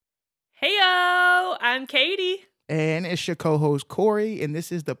I'm Katie. And it's your co-host, Corey, and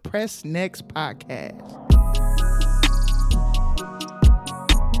this is the Press Next Podcast.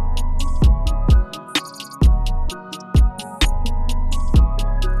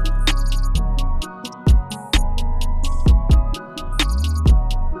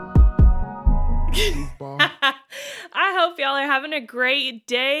 I hope y'all are having a great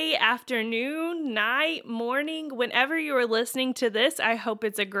day, afternoon, night, morning, whenever you are listening to this. I hope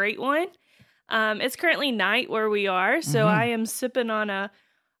it's a great one. It's currently night where we are, so I am sipping on a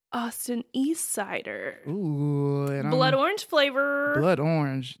Austin East Cider. Ooh, and blood orange flavor. Blood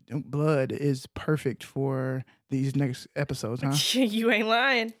orange. Blood is perfect for these next episodes, huh? You ain't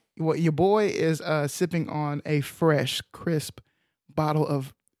lying. Well, your boy is sipping on a fresh, crisp bottle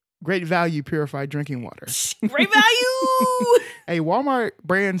of Great Value purified drinking water. Great Value! Hey, Walmart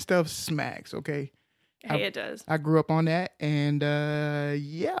brand stuff smacks, okay? Hey, it does. I grew up on that, and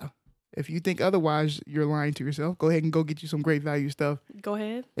yeah. If you think otherwise, you're lying to yourself. Go ahead and go get you some Great Value stuff. Go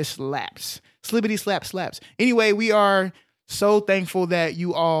ahead. It slaps. Slippity slap slaps. Anyway, we are so thankful that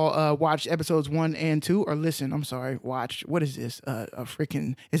you all watched episodes 1 and 2. Or listen, I'm sorry, watch. What is this?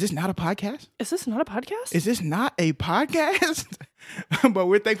 Is this not a podcast? Is this not a podcast? Is this not a podcast? But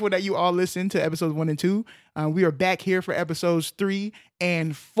we're thankful that you all listened to episodes 1 and 2. We are back here for episodes 3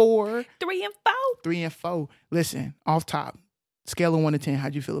 and 4. 3 and 4. 3 and 4. Listen, off top, scale of 1 to 10,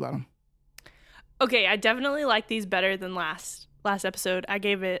 how'd you feel about them? Okay, I definitely like these better than last episode. I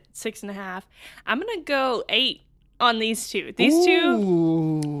gave it 6.5. I'm gonna go 8 on these two. These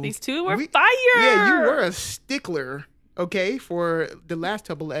two were fire. Yeah, you were a stickler, okay, for the last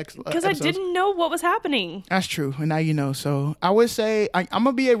couple of episodes. Because I didn't know what was happening. That's true, and now you know. So I would say I'm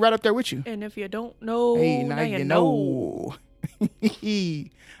gonna be right up there with you. And if you don't know, hey, now you know.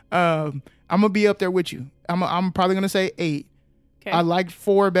 I'm gonna be up there with you. I'm probably gonna say 8. Okay. I liked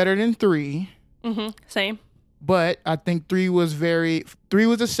 4 better than 3. Same. But I think 3 was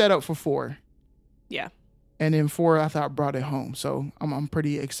a setup for 4. Yeah. And then 4, I thought, brought it home. So I'm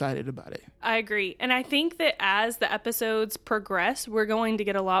pretty excited about it. I agree. And I think that as the episodes progress, we're going to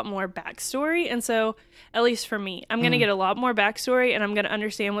get a lot more backstory. And so, at least for me, I'm going to get a lot more backstory and I'm going to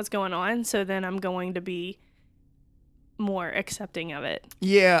understand what's going on. So then I'm going to be more accepting of it.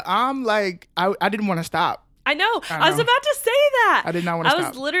 Yeah, I'm like, I didn't want to stop. I know. I was about to say that. I did not want to stop. I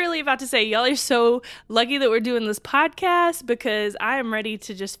was literally about to say, y'all are so lucky that we're doing this podcast because I am ready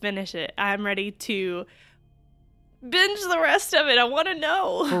to just finish it. I'm ready to binge the rest of it. I want to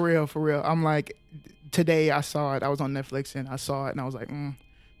know. For real. I'm like, today I saw it. I was on Netflix and I saw it and I was like,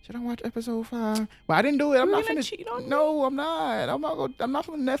 should I watch episode 5? But I didn't do it. I'm not gonna cheat on you. No, I'm not. I'm not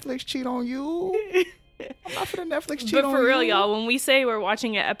gonna Netflix cheat on you. I'm not for the Netflix cheat on you. But for real, y'all, when we say we're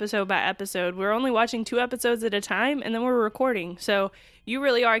watching it episode by episode, we're only watching 2 episodes at a time, and then we're recording. So you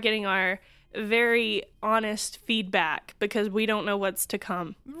really are getting our very honest feedback because we don't know what's to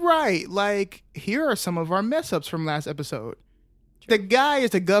come. Right. Like, here are some of our mess-ups from last episode. True. The guy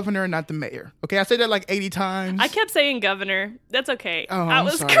is the governor, not the mayor. Okay, I said that like 80 times. I kept saying governor. That's okay. Oh, I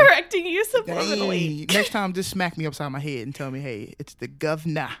was correcting you subliminally. Next time, just smack me upside my head and tell me, hey, it's the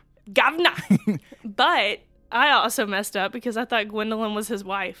governor. But I also messed up because I thought Gwendolyn was his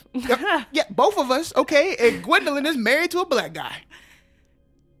wife. Yeah, both of us. Okay, and Gwendolyn is married to a black guy.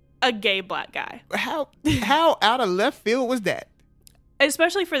 A gay black guy. How out of left field was that?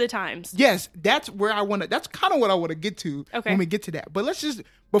 Especially for the times. Yes, that's kind of what I want to get to when we get to that. But let's just,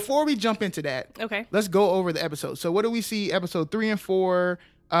 before we jump into that, let's go over the episode. So what do we see? Episode 3 and 4,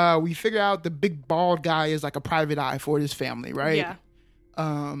 we figure out the big bald guy is like a private eye for his family, right? Yeah.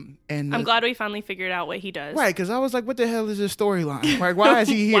 And I'm glad we finally figured out what he does. Right, because I was like, what the hell is this storyline? Like, why is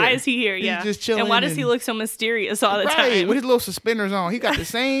he here? Why is he here? Yeah. He's just chilling. And why does he look so mysterious all the time? With his little suspenders on. He got the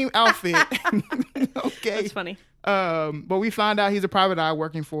same outfit. Okay. That's funny. But we find out he's a private eye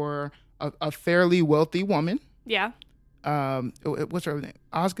working for a fairly wealthy woman. Yeah. What's her name?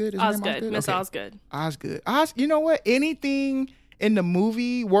 Osgood? Osgood. Miss Osgood. Osgood. You know what? Anything in the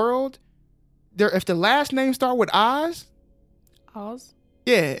movie world, if the last name start with Oz. Oz?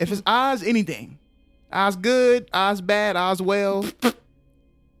 Yeah, if it's Oz, anything. Oz good, Oz bad, Oz well.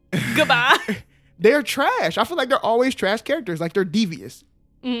 Goodbye. They're trash. I feel like they're always trash characters. Like they're devious.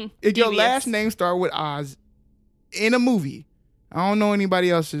 If your last name start with Oz in a movie, I don't know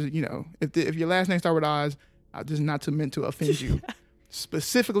anybody else's, if your last name start with Oz, I'm just not meant to offend you.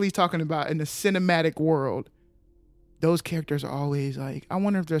 Specifically talking about in the cinematic world, those characters are always like, I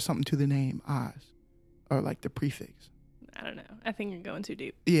wonder if there's something to the name Oz or like the prefix. I don't know. I think you're going too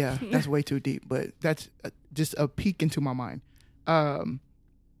deep. Yeah, that's way too deep, but that's just a peek into my mind.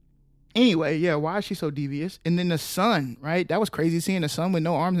 Anyway, yeah, why is she so devious? And then the son, right? That was crazy seeing the son with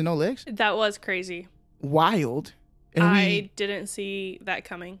no arms and no legs. That was crazy. wild. And I didn't see that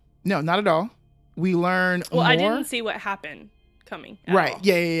coming. No, not at all. We learn more. I didn't see what happened coming. Right. All.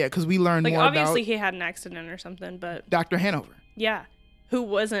 Yeah. Because we learned more obviously about he had an accident or something, but Dr. Hanover. Yeah. Who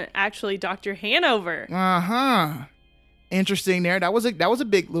wasn't actually Dr. Hanover. Interesting there. That was a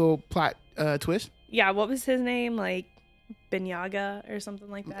big little plot twist. Yeah, what was his name? Like Benyaga or something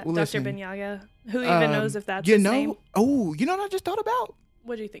like that. Well, Dr. listen, Benyaga. Who even knows if that's his name? Oh, you know what I just thought about?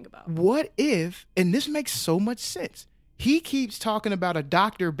 What do you think about? What if, and this makes so much sense, he keeps talking about a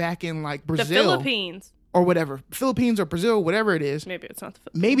doctor back in like Brazil. The Philippines. Or whatever. Philippines or Brazil, whatever it is. Maybe it's not the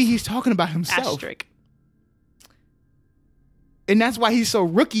Philippines. Maybe he's talking about himself. Asterisk. And that's why he's so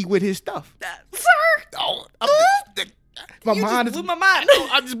rookie with his stuff. Sir! Oh, my mind just blew my mind.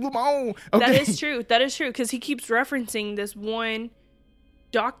 I just blew my own. Okay. That is true. That is true. Because he keeps referencing this one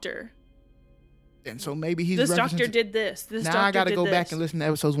doctor. And so maybe he's this doctor did this. This now doctor I got to did go this. back and listen to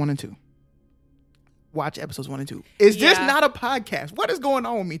episodes 1 and 2. Watch episodes 1 and 2. Is this not a podcast? What is going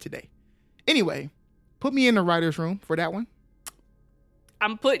on with me today? Anyway, put me in the writer's room for that one.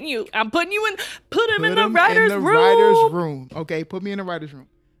 I'm putting you in. Put him in the writer's room. Okay, put me in the writer's room.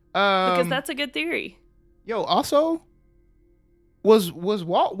 Because that's a good theory. Yo, also, was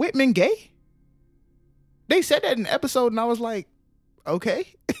Walt Whitman gay? They said that in the episode, and I was like,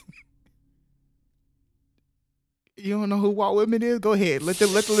 okay. You don't know who Walt Whitman is? Go ahead. Let the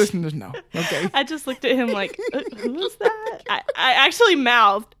listeners know. Okay. I just looked at him like, who is that? I actually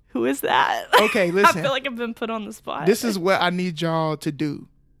mouthed, who is that? Okay, listen. I feel like I've been put on the spot. This is what I need y'all to do.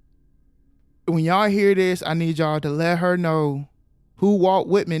 When y'all hear this, I need y'all to let her know who Walt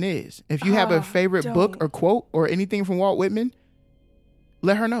Whitman is. If you have a favorite book or quote or anything from Walt Whitman,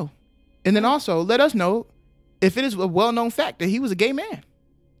 let her know. And then also let us know if it is a well-known fact that he was a gay man.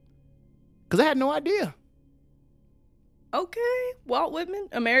 Because I had no idea. Okay. Walt Whitman,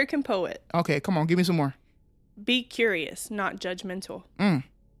 American poet. Okay, come on. Give me some more. Be curious, not judgmental.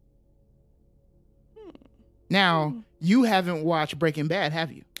 Now, you haven't watched Breaking Bad,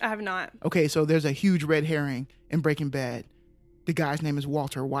 have you? I have not. Okay, so there's a huge red herring in Breaking Bad. The guy's name is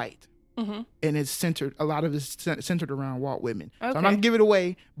Walter White. Mm-hmm. And it's centered, a lot of it's centered around Walt Whitman. Okay. So I'm not going to give it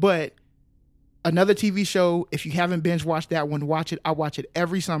away, but another TV show, if you haven't binge watched that one, watch it. I watch it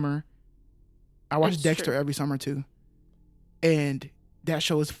every summer. I watch Dexter every summer too. And that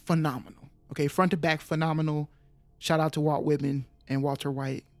show is phenomenal. Okay, front to back, phenomenal. Shout out to Walt Whitman and Walter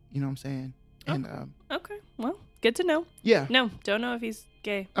White. You know what I'm saying? And okay, well, good to know. Yeah. No, don't know if he's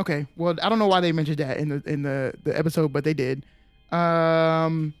gay. Okay, well, I don't know why they mentioned that in the episode, but they did.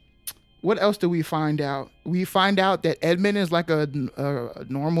 What else do we find out? We find out that Edmund is like a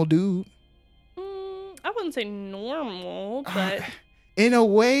normal dude. I wouldn't say normal, but in a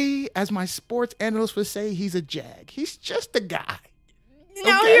way, as my sports analyst would say, he's a jag. He's just a guy.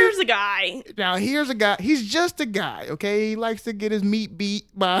 Now here's a guy. He's just a guy, okay? He likes to get his meat beat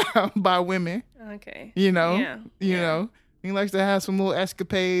by women. Okay. You know? You know? He likes to have some little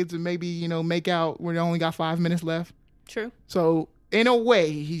escapades and maybe, make out when they only got 5 minutes left. True. So, in a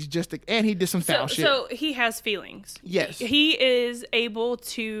way, he's just and he did some foul shit. So he has feelings. Yes. He is able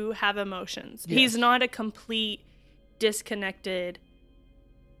to have emotions. Yes. He's not a complete disconnected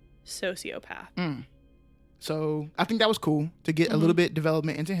sociopath. So I think that was cool to get a little bit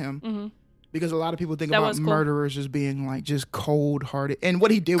development into him, because a lot of people think about murderers as being like just cold-hearted, and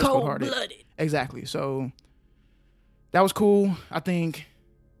what he did was cold-hearted. Cold-blooded. Exactly. So that was cool. I think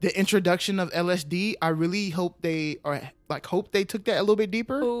the introduction of LSD, I really hope they took that a little bit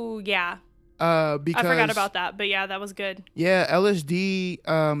deeper. Oh yeah. Because I forgot about that, but yeah, that was good. Yeah,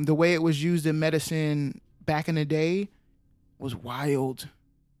 LSD, the way it was used in medicine back in the day was wild,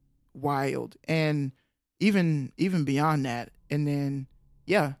 and even beyond that. And then,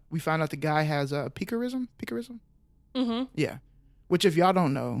 we found out the guy has picarism. Mm-hmm. Yeah, which if y'all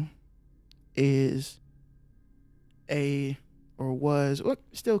don't know, is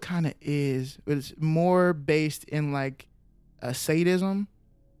still kind of is, but it's more based in like a sadism,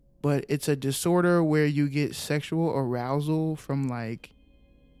 but it's a disorder where you get sexual arousal from like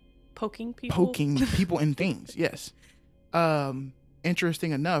poking people in things. Yes.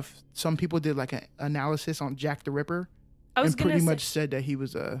 Interesting enough, some people did like an analysis on Jack the Ripper and pretty much said that he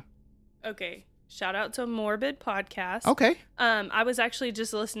was a... Okay. Shout out to Morbid Podcast. Okay. I was actually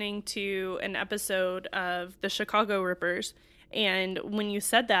just listening to an episode of the Chicago Rippers, and when you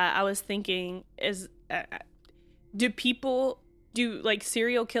said that, I was thinking, do like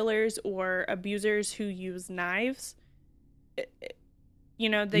serial killers or abusers who use knives,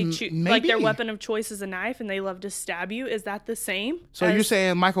 they choose like their weapon of choice is a knife and they love to stab you. Is that the same? So you're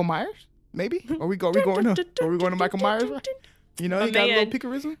saying Michael Myers? Maybe? Are we going to Michael Myers? You know, he got a little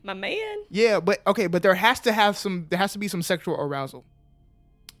picarism. My man. Yeah, but there has to be some sexual arousal.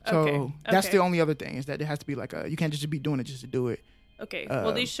 So that's the only other thing, is that it has to be like you can't just be doing it just to do it. Okay.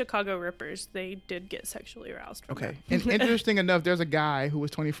 Well, these Chicago Rippers, they did get sexually aroused from that. And interesting enough, there's a guy who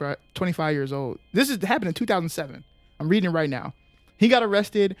was 25 years old. This happened in 2007. I'm reading it right now. He got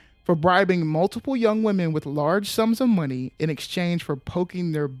arrested for bribing multiple young women with large sums of money in exchange for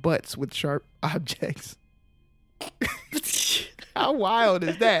poking their butts with sharp objects. How wild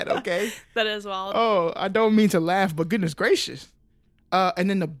is that? Okay. That is wild. Oh, I don't mean to laugh, but goodness gracious. And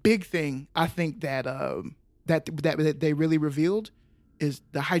then the big thing I think that they really revealed is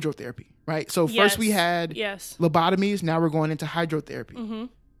the hydrotherapy, right? So first we had lobotomies. Now we're going into hydrotherapy. Mm-hmm.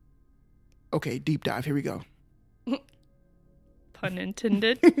 Okay, deep dive. Here we go. Pun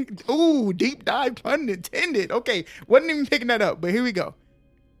intended. Ooh, deep dive, pun intended. Okay, wasn't even picking that up, but here we go.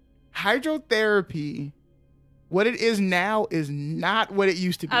 Hydrotherapy, what it is now is not what it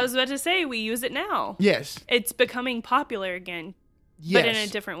used to be. I was about to say, we use it now. Yes. It's becoming popular again, but in a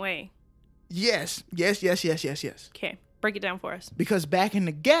different way. Yes. Okay, break it down for us. Because back in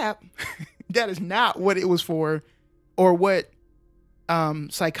the Gap, that is not what it was for, or what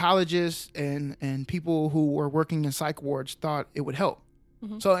psychologists and people who were working in psych wards thought it would help.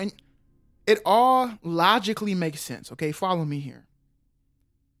 Mm-hmm. So it all logically makes sense. Okay, follow me here.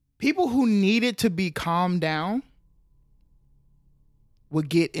 People who needed to be calmed down would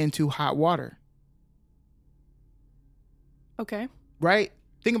get into hot water. Okay. Right?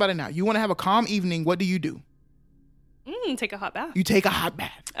 Think about it now. You want to have a calm evening. What do? Take a hot bath. You take a hot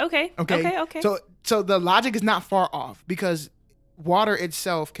bath. Okay. So the logic is not far off, because water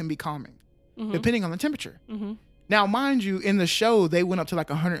itself can be calming, depending on the temperature. Mm-hmm. Now, mind you, in the show, they went up to like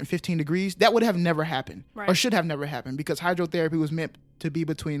 115 degrees. That would have never happened, or should have never happened, because hydrotherapy was meant to be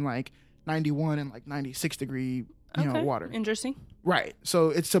between like 91 and like 96 degree, water. Interesting. Right. So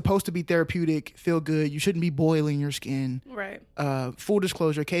it's supposed to be therapeutic, feel good. You shouldn't be boiling your skin. Right. Full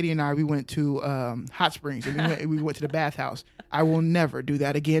disclosure, Katie and I, we went to hot springs, and we went to the bathhouse. I will never do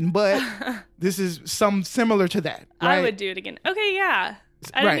that again, but this is some similar to that. Right? I would do it again. Okay, yeah.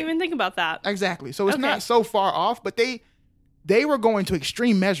 I didn't even think about that. Exactly. So it's not so far off, but they were going to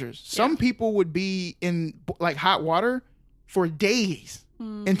extreme measures. Some people would be in like hot water for days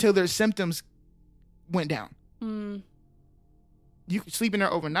until their symptoms went down. You could sleep in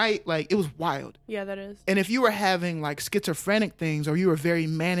there overnight. Like, it was wild. Yeah, that is. And if you were having like schizophrenic things, or you were very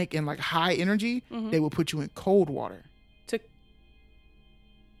manic and like high energy, they would put you in cold water.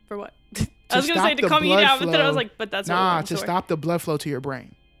 For what? I was going to say to calm you down, but then I was like, but that's to stop the blood flow to your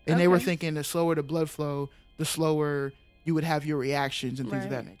brain. And they were thinking the slower the blood flow, the slower you would have your reactions and things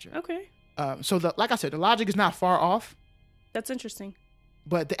of that nature. Okay. So like I said, the logic is not far off. That's interesting.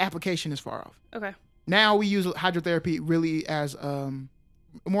 But the application is far off. Okay. Now we use hydrotherapy really as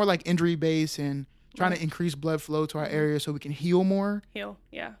more like injury based and trying to increase blood flow to our area so we can heal more.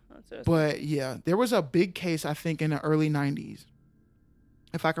 Yeah. That's but yeah, there was a big case, I think, in the early 90s.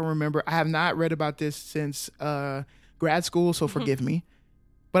 If I can remember. I have not read about this since grad school, so forgive me.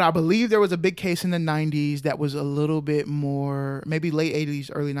 But I believe there was a big case in the 90s that was a little bit more, maybe late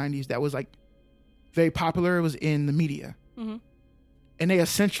 80s, early 90s, that was like very popular. It was in the media. Mm-hmm. And they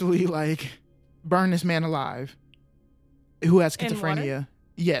essentially like burned this man alive who has schizophrenia.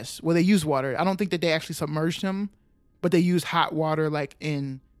 Yes. Well, they used water. I don't think that they actually submerged him, but they used hot water like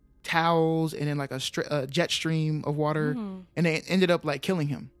in towels and in like a jet stream of water, and they ended up like killing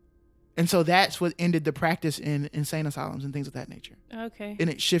him. And so that's what ended the practice in insane asylums and things of that nature. Okay. And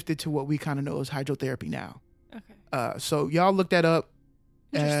it shifted to what we kind of know as hydrotherapy now. Okay. So y'all look that up.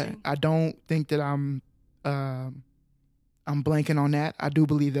 I don't think that I'm blanking on that. I do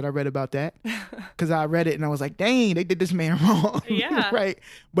believe that I read about that because I read it and I was like, dang, they did this man wrong. Yeah. Right.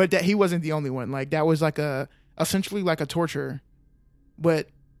 But that he wasn't the only one. Like, that was like essentially like a torture, but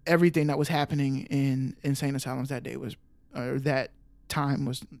everything that was happening in insane asylums that day that time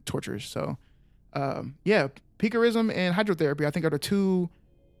was torturous. So, picarism and hydrotherapy, I think, are the two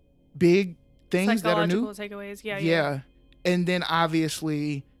big things that are new. Takeaways. Yeah. And then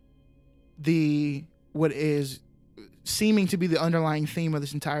obviously what is seeming to be the underlying theme of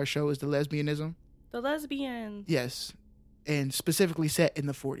this entire show is the lesbianism. The lesbians. Yes. And specifically set in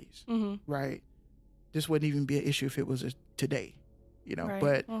the 40s. Mm-hmm. Right. This wouldn't even be an issue if it was today. Right.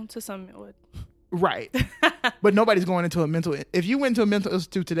 But to some it would. Right. But nobody's going into if you went to a mental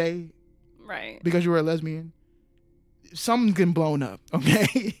institute today, right, because you were a lesbian, something's getting blown up,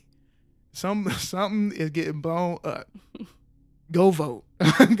 okay? Something is getting blown up. Go vote.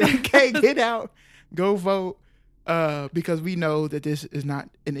 Okay, get out. Go vote. because we know that this is not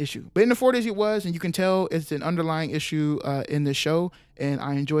an issue. But in the 40s it was, and you can tell it's an underlying issue in the show, and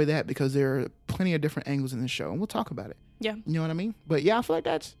I enjoy that because there are plenty of different angles in the show, and we'll talk about it. Yeah. You know what I mean? But yeah, I feel like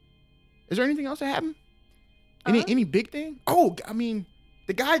that's... Is there anything else that happened? Any big thing? Oh, I mean,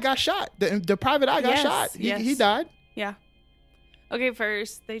 the guy got shot. The private eye got shot. He died. Yeah. Okay,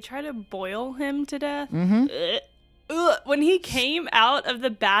 first, they try to boil him to death. Mm-hmm. Ugh. When he came out of the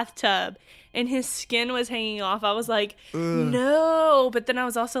bathtub and his skin was hanging off, I was like, no. But then I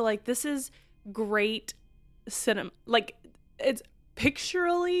was also like, this is great cinema. Like, it's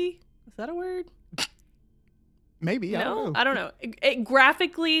picturally, is that a word? Maybe. No, I don't know. It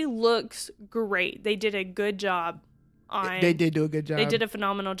graphically looks great. They did a good job on... They did do a good job. They did a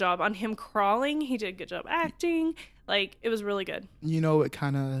phenomenal job. On him crawling, he did a good job acting. Like, it was really good. You know, it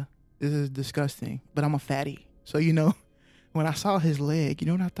kind of... This is disgusting, but I'm a fatty. So, you know, when I saw his leg, you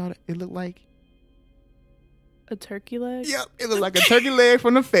know what I thought it looked like? A turkey leg? Yep, it looked like a turkey leg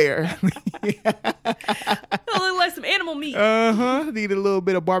from the fair. It looked like some animal meat. Needed a little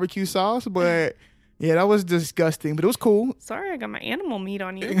bit of barbecue sauce, but... Yeah, that was disgusting, but it was cool. Sorry, I got my animal meat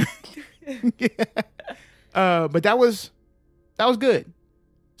on you. But that was good.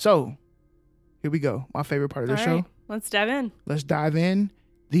 So, here we go. My favorite part of the show. Let's dive in. Let's dive in.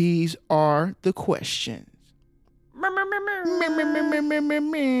 These are the questions. All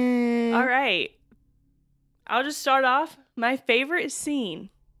right. I'll just start off. My favorite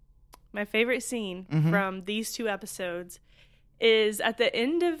scene from these two episodes is at the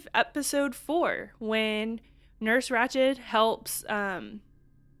end of episode 4 when Nurse Ratched helps what are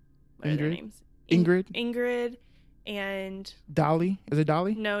their names? Ingrid and Dolly. Is it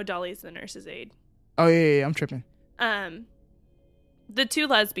Dolly? No, Dolly's the nurse's aide. Oh yeah, I'm tripping. The two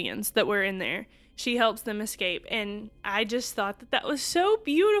lesbians that were in there, she helps them escape, and I just thought that was so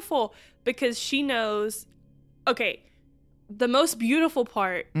beautiful because she knows. Okay, the most beautiful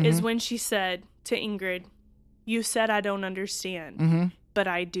part is when she said to Ingrid, "You said I don't understand, but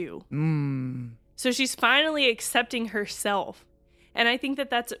I do." So she's finally accepting herself. And I think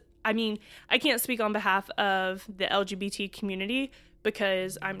that's, I mean, I can't speak on behalf of the LGBT community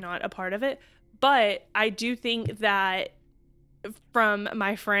because I'm not a part of it. But I do think that from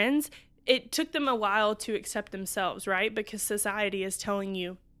my friends, it took them a while to accept themselves, right? Because society is telling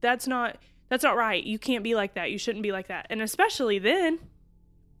you that's not right. You can't be like that. You shouldn't be like that. And especially then.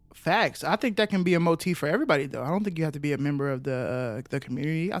 Facts. I think that can be a motif for everybody, though. I don't think you have to be a member of the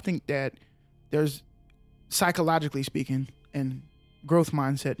community. I think that there's, psychologically speaking, and growth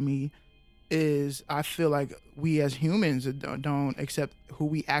mindset is I feel like we as humans don't accept who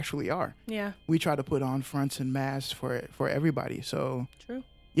we actually are. Yeah. We try to put on fronts and masks for everybody. So true.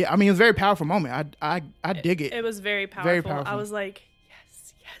 Yeah, I mean, it was a very powerful moment. I dig it. It was very powerful. Very powerful. I was like,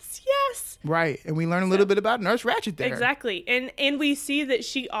 yes. Right. And we learn a little bit about Nurse Ratched there. Exactly. And we see that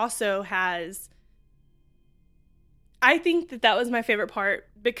she also has, I think that was my favorite part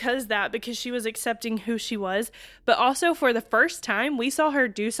because she was accepting who she was, but also for the first time we saw her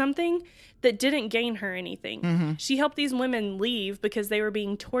do something that didn't gain her anything. She helped these women leave because they were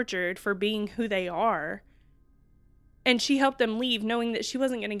being tortured for being who they are. And she helped them leave knowing that she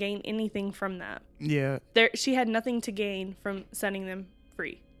wasn't going to gain anything from that. Yeah. She had nothing to gain from setting them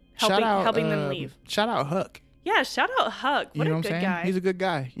free. Helping them leave. Shout out Huck. Yeah, shout out Huck. What a good guy. He's a good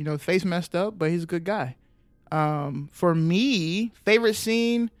guy. You know, face messed up, but he's a good guy. For me, favorite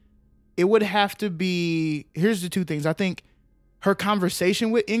scene, it would have to be, here's the two things. I think her conversation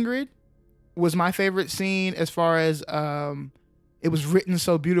with Ingrid was my favorite scene as far as it was written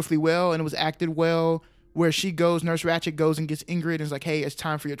so beautifully well and it was acted well. Where Nurse Ratched goes and gets Ingrid and is like, hey, it's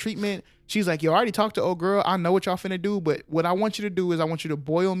time for your treatment. She's like, yo, I already talked to old girl. I know what y'all finna do, but what I want you to do is I want you to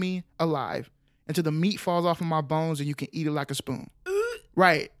boil me alive until the meat falls off of my bones and you can eat it like a spoon.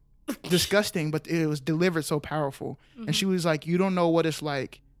 Right. Disgusting, but it was delivered so powerful. And she was like, you don't know what it's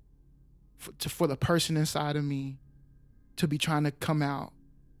like for the person inside of me to be trying to come out.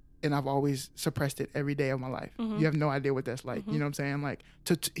 And I've always suppressed it every day of my life. You have no idea what that's like. You know what I'm saying? Like,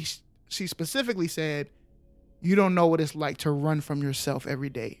 she specifically said, you don't know what it's like to run from yourself every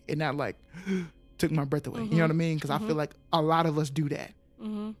day. And that like took my breath away. You know what I mean? Because I feel like a lot of us do that.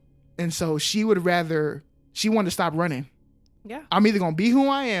 And so she wanted to stop running. Yeah. I'm either going to be who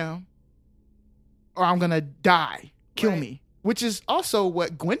I am or I'm going to die. Kill me. Which is also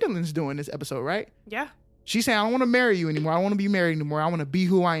what Gwendolyn's doing this episode, right? Yeah. She's saying, I don't want to marry you anymore. I don't want to be married anymore. I want to be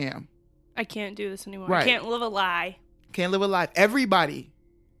who I am. I can't do this anymore. Right. I can't live a lie. Can't live a lie. Everybody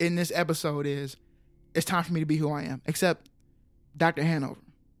in this episode it's time for me to be who I am, except Dr. Hanover.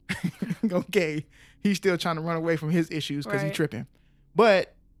 Okay. He's still trying to run away from his issues because he's tripping.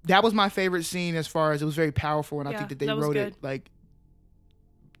 But that was my favorite scene as far as it was very powerful, and I think that they wrote it like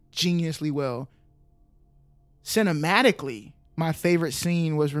geniusly well. Cinematically, my favorite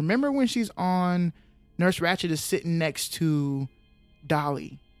scene was, remember when she's on, Nurse Ratched is sitting next to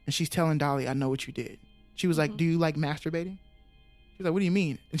Dolly, and she's telling Dolly, I know what you did. She was like, do you like masturbating? She's like, what do you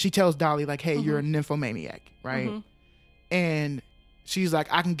mean? And she tells Dolly, like, hey, you're a nymphomaniac, right? And she's like,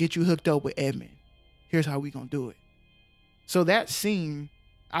 I can get you hooked up with Edmund. Here's how we gonna do it. So that scene,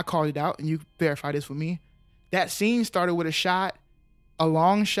 I called it out, and you verify this with me. That scene started with a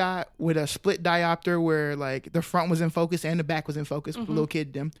long shot with a split diopter where like the front was in focus and the back was in focus with the little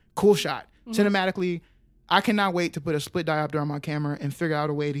kid them. Cool shot. Cinematically, I cannot wait to put a split diopter on my camera and figure out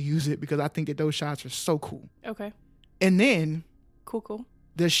a way to use it, because I think that those shots are so cool. Okay. And then cool.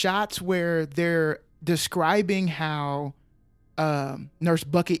 The shots where they're describing how Nurse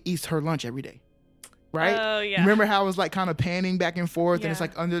Bucket eats her lunch every day. Right? Oh, yeah. Remember how it was like kind of panning back and forth and it's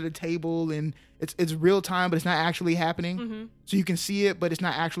like under the table and it's real time, but it's not actually happening. So you can see it, but it's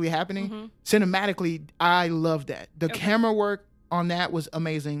not actually happening. Cinematically, I love that. The camera work on that was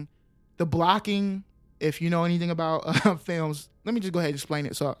amazing. The blocking, if you know anything about films, let me just go ahead and explain it,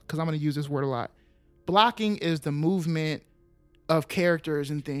 because I'm going to use this word a lot. Blocking is the movement of characters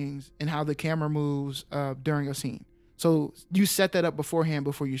and things and how the camera moves during a scene. So you set that up beforehand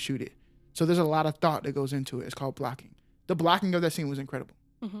before you shoot it. So there's a lot of thought that goes into it. It's called blocking. The blocking of that scene was incredible.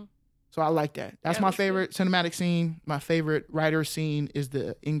 So I like that. That's my favorite cinematic scene. My favorite writer scene is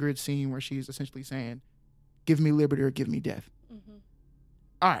the Ingrid scene where she's essentially saying, give me liberty or give me death.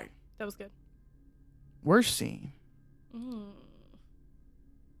 All right. That was good. Worst scene.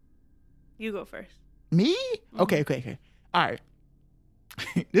 You go first. Me? Okay. All right.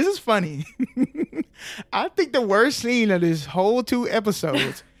 This is funny. I think the worst scene of this whole 2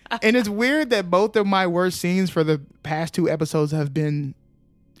 episodes, and it's weird that both of my worst scenes for the past 2 episodes have been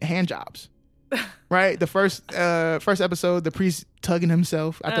hand jobs. Right? The first episode, the priest tugging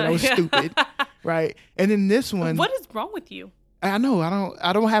himself. I thought that was stupid. Right? And then this one. What is wrong with you? I know.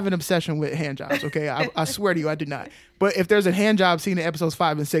 I don't have an obsession with hand jobs, okay? I swear to you, I do not. But if there's a hand job scene in episodes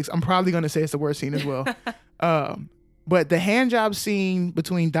 5 and 6, I'm probably going to say it's the worst scene as well. But the hand job scene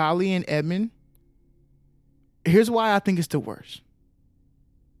between Dolly and Edmund, here's why I think it's the worst.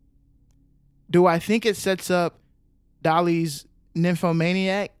 Do I think it sets up Dolly's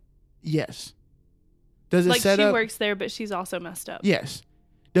nymphomaniac? Yes. Does it like set she up, works there, but she's also messed up. Yes.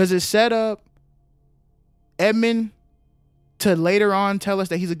 Does it set up Edmund to later on tell us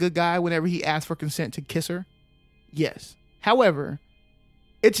that he's a good guy whenever he asks for consent to kiss her? Yes. However,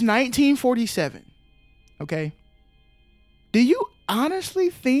 it's 1947. Okay? Do you honestly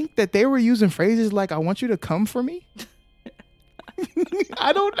think that they were using phrases like, I want you to come for me?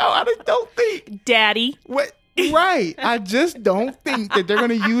 I don't know. I just don't think. Daddy. What? Right. I just don't think that they're going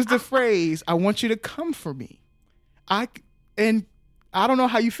to use the phrase, I want you to come for me. And I don't know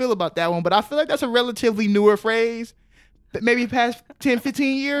how you feel about that one, but I feel like that's a relatively newer phrase. Maybe past 10,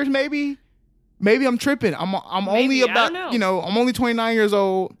 15 years, maybe. Maybe I'm tripping. I'm only about, I'm only 29 years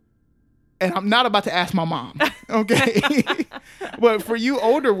old. And I'm not about to ask my mom, okay? But for you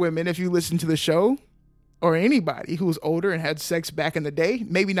older women, if you listen to the show, or anybody who's older and had sex back in the day,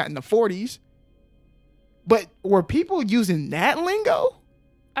 maybe not in the 40s, but were people using that lingo?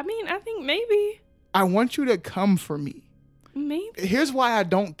 I mean, I think maybe. I want you to come for me. Maybe. Here's why I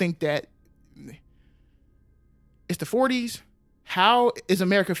don't think that. It's the 40s. How is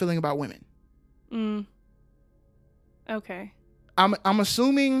America feeling about women? Okay. I'm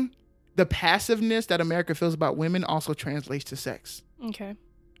assuming the passiveness that America feels about women also translates to sex. Okay.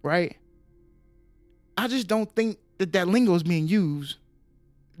 Right? I just don't think that lingo is being used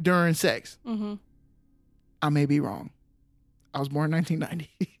during sex. I may be wrong. I was born in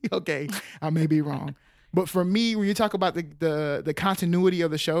 1990. Okay. I may be wrong. But for me, when you talk about the continuity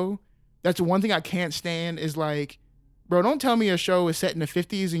of the show, that's the one thing I can't stand is like, bro, don't tell me a show is set in the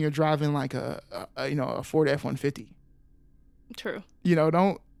 50s and you're driving like a Ford F-150. True.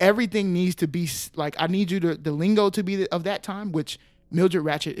 Everything needs to be like, I need you to, the lingo to be of that time, which Mildred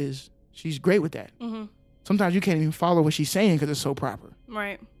Ratched is, she's great with that. Sometimes you can't even follow what she's saying because it's so proper.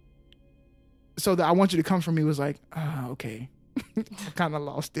 Right. So I want you to come for me was like, okay. I kind of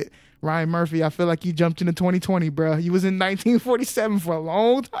lost it. Ryan Murphy, I feel like you jumped into 2020, bro. You was in 1947 for a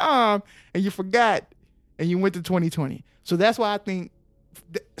long time and you forgot and you went to 2020. So that's why I think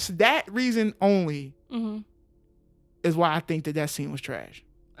that reason only is why I think that scene was trash.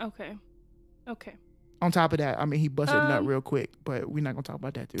 Okay. On top of that, I mean, he busted a nut real quick, but we're not going to talk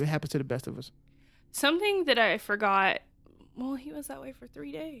about that too. It happens to the best of us. Something that I forgot, well, he was that way for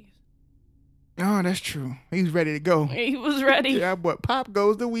 3 days. Oh, that's true. He was ready to go. He was ready. Yeah, but pop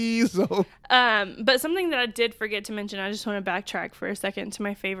goes the weasel. But something that I did forget to mention, I just want to backtrack for a second to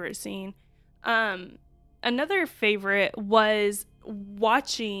my favorite scene. Another favorite was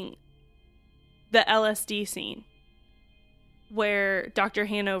watching the LSD scene where Dr.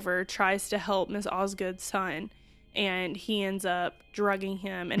 Hanover tries to help Miss Osgood's son, and he ends up drugging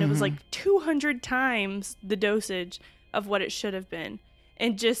him, and it was like 200 times the dosage of what it should have been.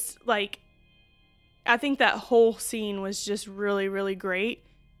 And just like, I think that whole scene was just really, really great.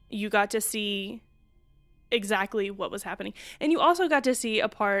 You got to see exactly what was happening. And you also got to see a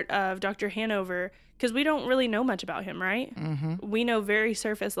part of Dr. Hanover, because we don't really know much about him, right? Mm-hmm. We know very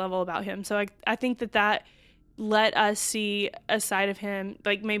surface level about him. So I think that let us see a side of him,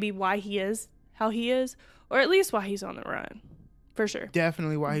 like maybe why he is how he is, or at least why he's on the run, for sure.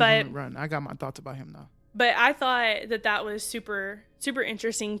 Definitely why he's on the run. I got my thoughts about him, though. But I thought that was super, super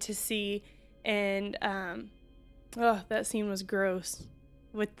interesting to see. And that scene was gross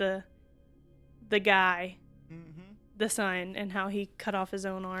with the guy, the son, and how he cut off his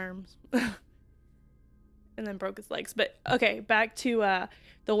own arms and then broke his legs. But okay, back to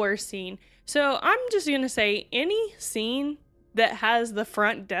the worst scene. So I'm just gonna say any scene that has the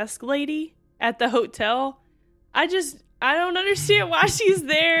front desk lady at the hotel, I don't understand why she's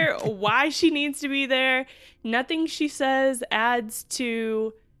there, why she needs to be there. Nothing she says adds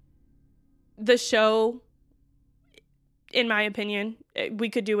to the show, in my opinion. We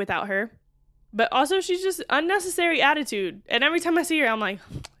could do without her. But also, she's just unnecessary attitude. And every time I see her, I'm like,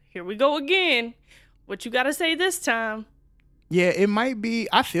 here we go again. What you got to say this time? Yeah, it might be.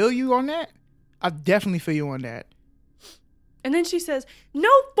 I feel you on that. I definitely feel you on that. And then she says, no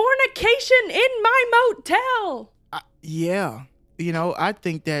fornication in my motel. Yeah. You know, I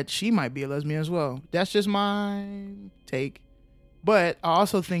think that she might be a lesbian as well. That's just my take. But I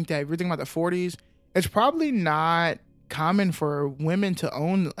also think that if you're thinking about the 40s, it's probably not common for women to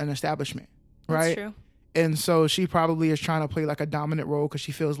own an establishment, right? That's true. And so she probably is trying to play like a dominant role because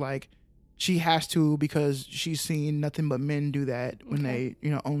she feels like she has to, because she's seen nothing but men do that when they,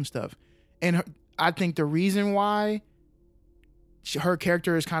 own stuff. And I think the reason why her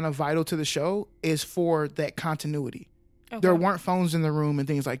character is kind of vital to the show is for that continuity. Okay. There weren't phones in the room and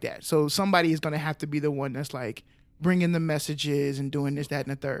things like that. So somebody is going to have to be the one that's like bringing the messages and doing this, that,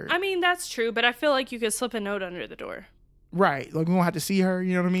 and the third. I mean, that's true, but I feel like you could slip a note under the door. Right. Like, we won't have to see her,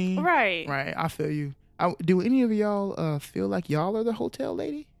 you know what I mean? Right. Right. I feel you. Do any of y'all feel like y'all are the hotel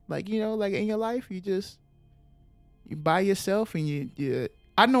lady? Like, like in your life, you by yourself and you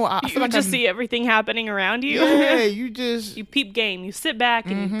I know. I feel like just see everything happening around you. Yeah, you peep game. You sit back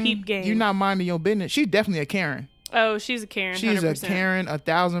and you peep game. You're not minding your business. She's definitely a Karen. Oh, she's a Karen. She's 100%. a Karen,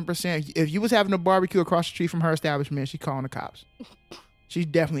 1,000%. If you was having a barbecue across the street from her establishment, she's calling the cops. She's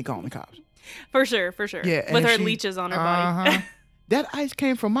definitely calling the cops. For sure. Yeah, with her leeches on her body. That ice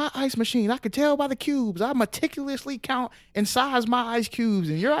came from my ice machine. I could tell by the cubes. I meticulously count and size my ice cubes,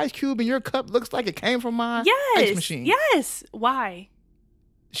 and your ice cube in your cup looks like it came from my ice machine. Yes. Why?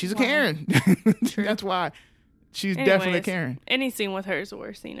 She's a Karen. That's why. She's definitely a Karen. Any scene with her is the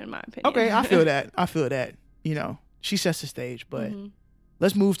worst scene, in my opinion. Okay, I feel that. She sets the stage, but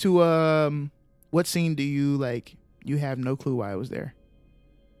let's move to what scene do you have no clue why it was there?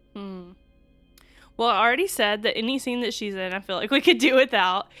 Well, I already said that any scene that she's in, I feel like we could do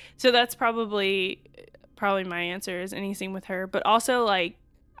without. So that's probably my answer is any scene with her. But also,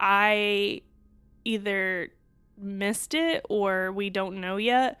 I either missed it or we don't know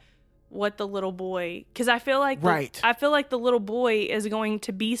yet what the little boy, because I feel like the little boy is going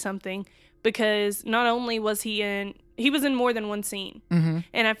to be something, because not only was he was in more than one scene,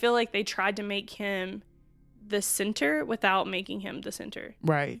 and I feel like they tried to make him the center without making him the center.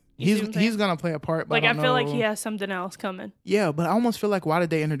 Right. He's gonna play a part, but I feel like he has something else coming. Yeah, but I almost feel like, why did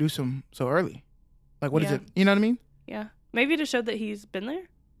they introduce him so early? Like, what is it? You know what I mean? Yeah, maybe to show that he's been there.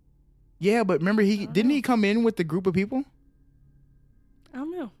 Yeah, but remember, didn't he come in with the group of people? I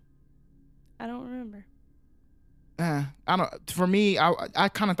don't know. I don't remember. I don't. For me, I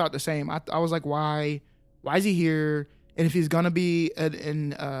kind of thought the same. I was like, why is he here? And if he's gonna be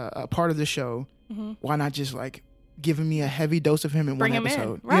a part of the show, why not just giving me a heavy dose of him in one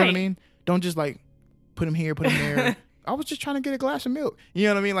episode? Right. You know what I mean? Don't just put him here, put him there. I was just trying to get a glass of milk. You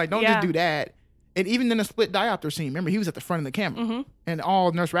know what I mean? Don't just do that. And even in the split diopter scene, remember, he was at the front of the camera, and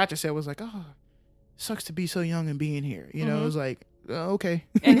all Nurse Ratched said was like, "Oh, sucks to be so young and being here." You know, it was like, okay.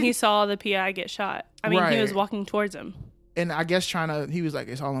 And he saw the PI get shot. I mean, he was walking towards him. And I guess he was like,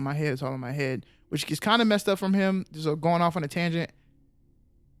 it's all in my head, which is kind of messed up from him. So going off on a tangent,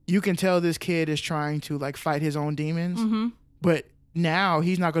 you can tell this kid is trying to fight his own demons, but now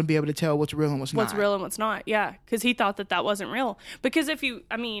he's not going to be able to tell what's real and what's not. What's real and what's not, yeah. Because he thought that wasn't real. Because it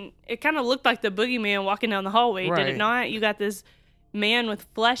kind of looked like the boogeyman walking down the hallway, did it not? You got this man with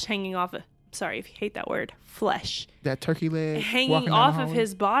flesh hanging off of, sorry if you hate that word, flesh. That turkey leg hanging off of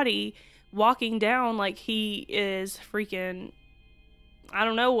his body, walking down like he is freaking, I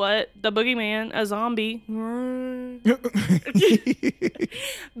don't know what, the boogeyman, a zombie.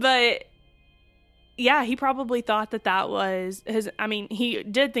 But yeah, he probably thought that was his, he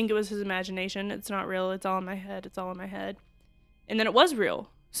did think it was his imagination. It's not real. It's all in my head. It's all in my head. And then it was real.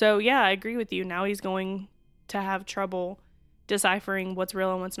 So yeah, I agree with you. Now he's going to have trouble deciphering what's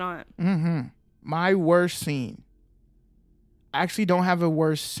real and what's not. Mm-hmm. My worst scene. I actually don't have a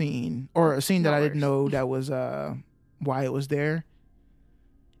worst scene or a scene that I didn't know that was why it was there.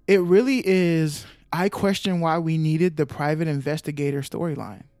 It really is. I question why we needed the private investigator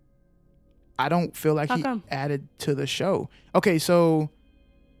storyline. I don't feel like he added to the show. Okay, so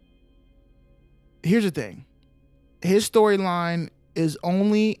here's the thing. His storyline is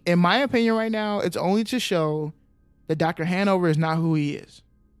only, in my opinion right now, it's only to show that Dr. Hanover is not who he is.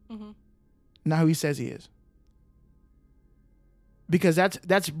 Mm-hmm. Not who he says he is. Because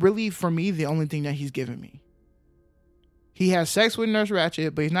that's really, for me, the only thing that he's given me. He has sex with Nurse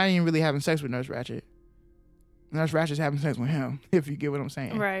Ratched, but he's not even really having sex with Nurse Ratched. Nurse Ratched's having sex with him, if you get what I'm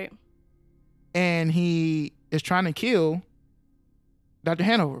saying. Right. And he is trying to kill Dr.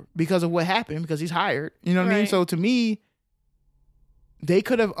 Hanover because of what happened, because he's hired. You know what I mean? So to me, they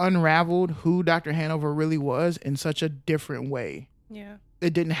could have unraveled who Dr. Hanover really was in such a different way. Yeah.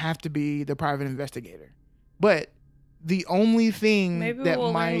 It didn't have to be the private investigator. But the only thing maybe that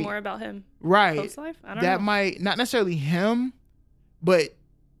we'll might... learn more about him. Right. Post-life? I don't know. That might... Not necessarily him, but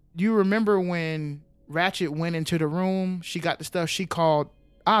do you remember when Ratched went into the room, she got the stuff, she called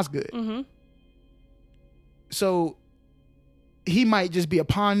Osgood. Mm-hmm. So he might just be a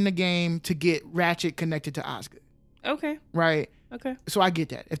pawn in the game to get Ratched connected to Osgood. Okay. Right? Okay. So I get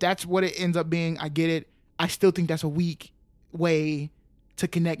that. If that's what it ends up being, I get it. I still think that's a weak way to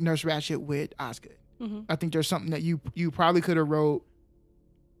connect Nurse Ratched with Osgood. Mm-hmm. I think there's something that you probably could have wrote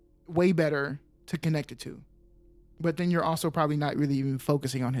way better to connect it to. But then you're also probably not really even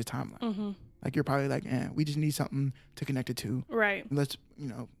focusing on his timeline. Mm-hmm. Like you're probably like, we just need something to connect it to. Right. Let's,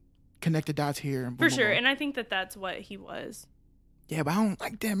 connect the dots here. And boom, for sure. Boom. And I think that's what he was. Yeah, but I don't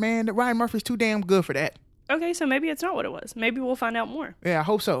like that, man. Ryan Murphy's too damn good for that. Okay, so maybe it's not what it was. Maybe we'll find out more. Yeah, I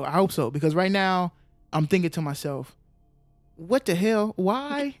hope so. Because right now, I'm thinking to myself, what the hell?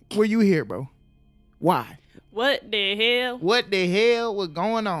 Why were you here, bro? Why? What the hell? What the hell was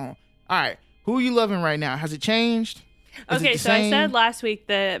going on? All right, who are you loving right now? Has it changed? Okay, so I said last week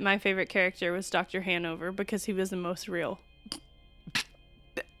that my favorite character was Dr. Hanover because he was the most real.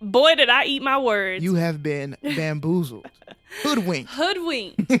 Boy, did I eat my words. You have been bamboozled. Hoodwinked.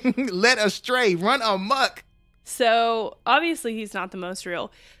 Led astray. Run amok. So, obviously, he's not the most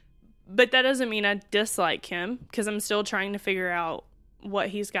real. But that doesn't mean I dislike him because I'm still trying to figure out what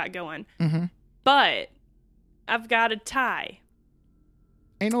he's got going. Mm-hmm. But I've got a tie.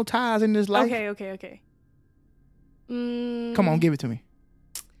 Ain't no ties in this life. Okay. Come on, give it to me.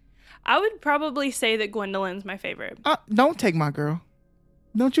 I would probably say that Gwendolyn's my favorite. Don't take my girl.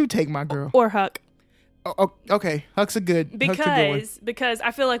 Don't you take my girl. Or Huck. Oh, okay. Huck's a good one. Because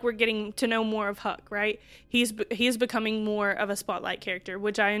I feel like we're getting to know more of Huck, right? He is becoming more of a spotlight character,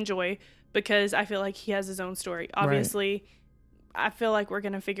 which I enjoy because I feel like he has his own story. Obviously, I feel like we're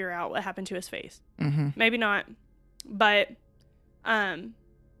going to figure out what happened to his face. Mm-hmm. Maybe not, but...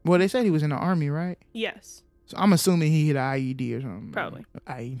 Well, they said he was in the army, right? Yes. So I'm assuming he hit an IED or something. Probably.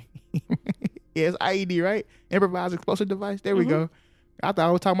 IED. Yeah, it's IED, right? Improvised explosive device. There we go. I thought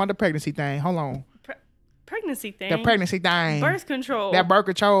I was talking about the pregnancy thing. Hold on. Pregnancy thing? The pregnancy thing. Birth control. That birth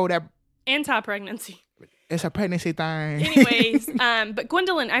control. That anti-pregnancy. It's a pregnancy thing. Anyways, but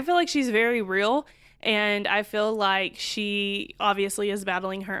Gwendolyn, I feel like she's very real. And I feel like she obviously is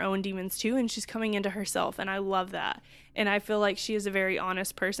battling her own demons too. And she's coming into herself. And I love that. And I feel like she is a very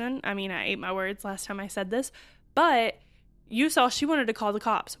honest person. I mean, I ate my words last time I said this. But you saw she wanted to call the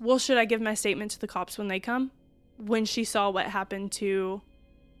cops. Well, should I give my statement to the cops when they come? When she saw what happened to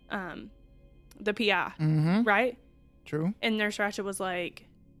the PI, right? True. And Nurse Ratched was like,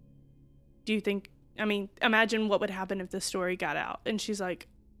 do you think, imagine what would happen if this story got out. And she's like,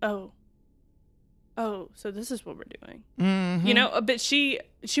 oh, so this is what we're doing. Mm-hmm. But she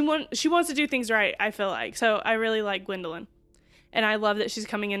wants to do things right, I feel like. So I really like Gwendolyn. And I love that she's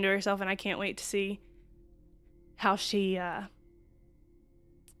coming into herself, and I can't wait to see how she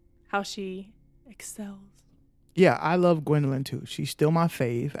excels. Yeah, I love Gwendolyn too. She's still my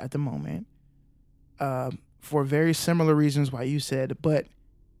fave at the moment. for very similar reasons why you said, but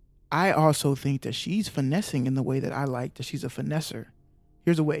I also think that she's finessing in the way that I like that she's a finesser.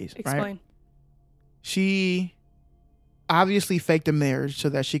 Here's the ways, Explain. right? She obviously faked a marriage so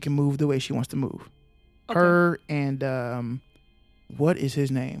that she can move the way she wants to move. Okay. Her and what is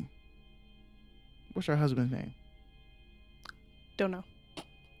his name? What's her husband's name? Don't know.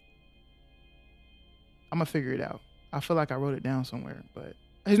 I'm gonna figure it out. I feel like I wrote it down somewhere, but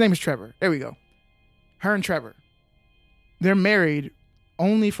his name is Trevor. There we go. Her and Trevor. They're married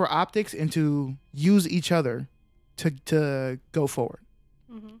only for optics and to use each other to go forward.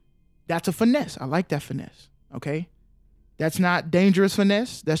 Mm-hmm. That's a finesse. I like that finesse. Okay. That's not dangerous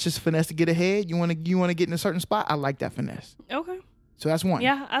finesse. That's just finesse to get ahead. You want to get in a certain spot. I like that finesse. Okay. So that's one.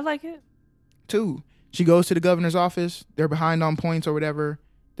 Yeah, I like it. 2, she goes to the governor's office. They're behind on points or whatever.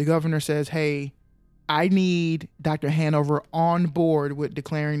 The governor says, hey, I need Dr. Hanover on board with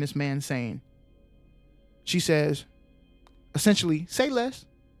declaring this man sane. She says, essentially, say less.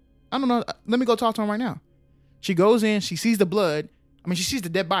 I don't know. Let me go talk to him right now. She goes in. She sees the blood. I mean, she sees the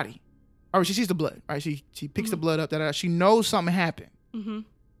dead body. Or she sees the blood, right? She picks the blood up. She knows something happened. Mm-hmm.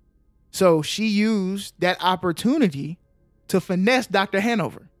 So she used that opportunity to finesse Dr.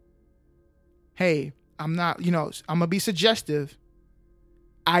 Hanover. Hey, I'm not, I'm going to be suggestive.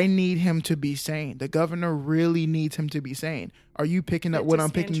 I need him to be sane. The governor really needs him to be sane. Are you picking up what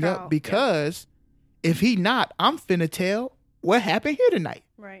I'm picking up? Because if he not, I'm finna tell what happened here tonight.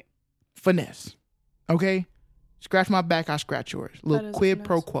 Right. Finesse. Okay? Scratch my back, I scratch yours. Little quid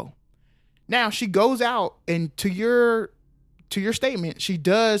pro quo. Now she goes out, and to your statement, she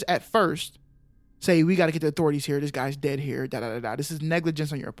does at first say, we got to get the authorities here. This guy's dead here. This is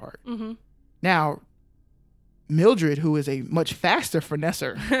negligence on your part. Mm-hmm. Now, Mildred, who is a much faster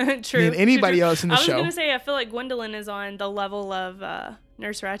finesser than anybody else in the show. I was going to say, I feel like Gwendolyn is on the level of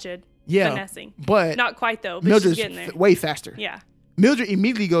Nurse Ratched finessing. But not quite, though, but Mildred's she's getting there. Way faster. Yeah. Mildred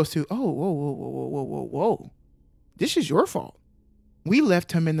immediately goes to, whoa. This is your fault. We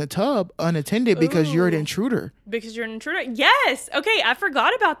left him in the tub unattended because you're an intruder. Because you're an intruder? Yes. Okay, I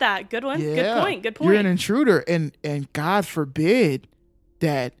forgot about that. Good one. Yeah. Good point. You're an intruder, and God forbid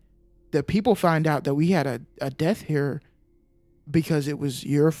that the people find out that we had a death here because it was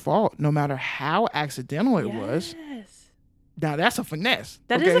your fault, no matter how accidental it was. Now, that's a finesse.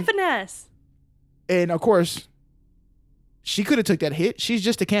 That is a finesse. And, of course, she could have took that hit. She's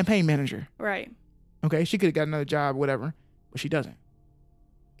just a campaign manager. Right. Okay? She could have got another job, whatever, but she doesn't.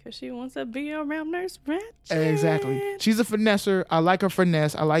 Because she wants to be around Nurse Ratched. Exactly. She's a finesser. I like her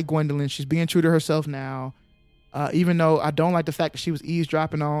finesse. I like Gwendolyn. She's being true to herself now. Even though I don't like the fact that she was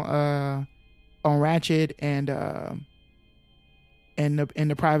eavesdropping on Ratched and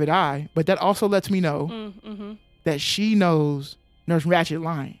the Private Eye. But that also lets me know that she knows Nurse Ratched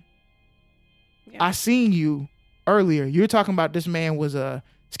lying. Yeah. I seen you earlier. You were talking about this man was a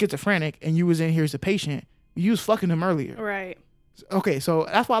schizophrenic and you was in here as a patient. You was fucking him earlier. Right. Okay, so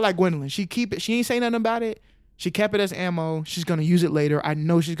that's why I like Gwendolyn. She ain't say nothing about it. She kept it as ammo. She's gonna use it later. I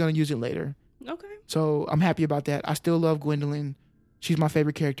know she's gonna use it later. Okay. So I'm happy about that. I still love Gwendolyn. She's my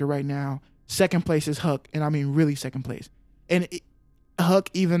favorite character right now. Second place is Huck, and I mean really second place. And Huck,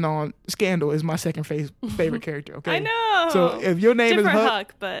 even on Scandal, is my second favorite character. Okay. I know. So if your name different is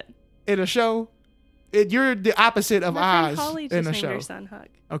Huck, but in a show, you're the opposite of Oz Holly just in a named show. Her son Huck.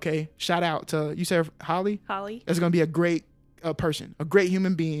 Okay. Shout out to you said Holly. Holly. That's gonna be a great person, a great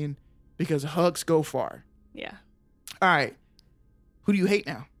human being, because Hucks go far. Yeah. All right. Who do you hate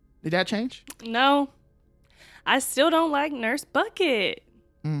now? Did that change? No. I still don't like Nurse Bucket.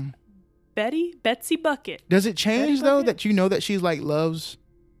 Betsy Bucket. Does it change though that you know that she's like loves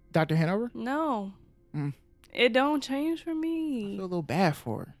Dr. Hanover? No. It don't change for me. I feel a little bad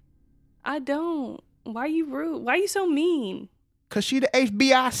for her. I don't. Why you rude? Why you so mean? Cause she the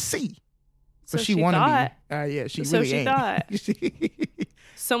HBIC. So but she wanna be. Yeah, she so really she ain't. thought.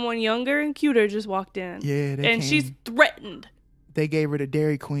 Someone younger and cuter just walked in. Yeah, and she's threatened. They gave her the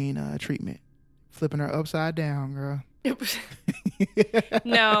Dairy Queen treatment, flipping her upside down, girl.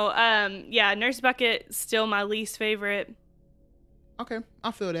 No, yeah, Nurse Bucket still my least favorite. Okay,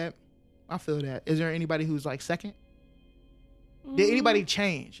 I feel that. Is there anybody who's like second? Did anybody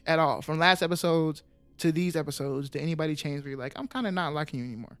change at all from last episodes to these episodes? Did anybody change where you're like, I'm kind of not liking you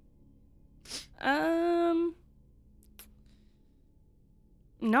anymore?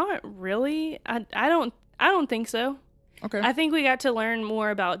 Not really. I don't think so. Okay. I think we got to learn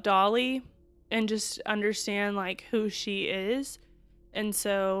more about Dolly and just understand like who she is. And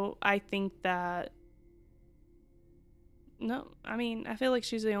so I think that I feel like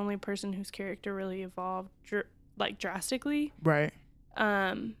she's the only person whose character really evolved drastically. Right.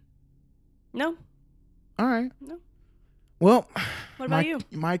 No. All right. No. Well, what about you?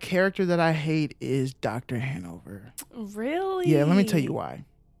 My character that I hate is Dr. Hanover. Really? Yeah, let me tell you why.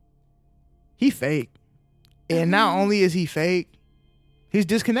 He fake. And not only is he fake, he's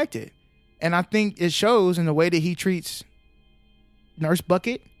disconnected. And I think it shows in the way that he treats Nurse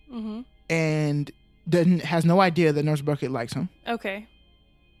Bucket and has no idea that Nurse Bucket likes him. Okay.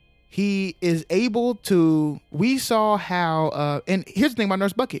 He is able to, we saw how, and here's the thing about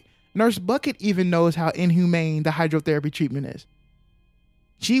Nurse Bucket. Nurse Bucket even knows how inhumane the hydrotherapy treatment is.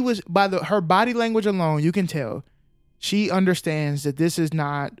 She was, by her body language alone, you can tell, she understands that this is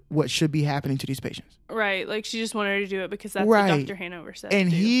not what should be happening to these patients. Right. Like, she just wanted to do it because that's what Dr. Hanover said.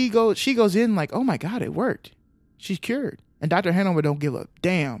 And she goes in like, oh my God, it worked. She's cured. And Dr. Hanover don't give a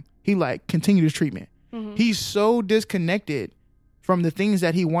damn. He like, continue the treatment. He's so disconnected from the things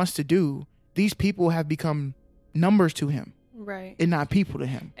that he wants to do. These people have become numbers to him. Right. And not people to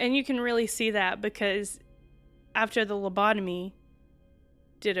him. And you can really see that because after the lobotomy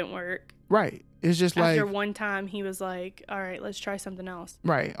didn't work. Right. It's just after like, one time he was like, all right, let's try something else.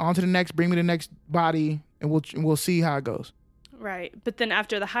 Right. On to the next, bring me the next body and we'll see how it goes. Right. But then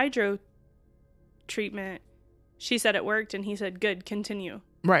after the hydro treatment, she said it worked and he said, good, continue.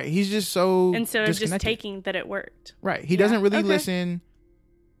 Right. He's just so instead of just taking that it worked. Right. He doesn't really listen.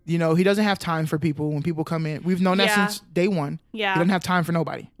 You know, he doesn't have time for people when people come in. We've known that since day one. Yeah. He doesn't have time for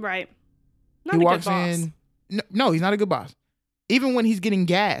nobody. Right. Not he walks in. No, he's not a good boss. Even when he's getting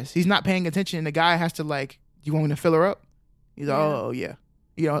gas, he's not paying attention. The guy has to like, do you want me to fill her up? He's like, oh, yeah.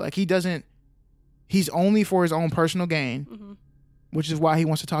 You know, like he's only for his own personal gain, which is why he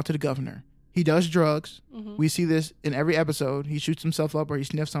wants to talk to the governor. He does drugs. We see this in every episode. He shoots himself up or he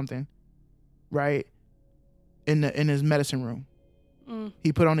sniffs something, right? In his medicine room.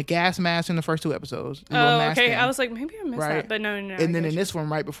 He put on a gas mask in the first 2 episodes. Oh, okay. I was like, maybe I missed that, but no. And then in this one,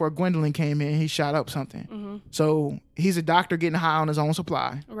 right before Gwendolyn came in, he shot up something. So he's a doctor getting high on his own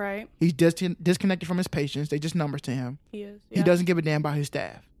supply. Right. He's disconnected from his patients. They just numbers to him. He is. Yeah. He doesn't give a damn about his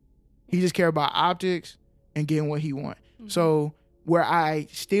staff. He just cares about optics and getting what he wants. So where I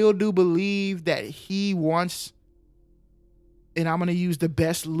still do believe that he wants, and I'm going to use the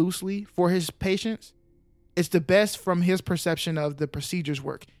best loosely for his patients, it's the best from his perception of the procedures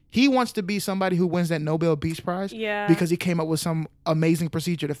work. He wants to be somebody who wins that Nobel Peace Prize because he came up with some amazing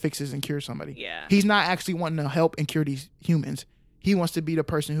procedure that fixes and cures somebody. Yeah. He's not actually wanting to help and cure these humans. He wants to be the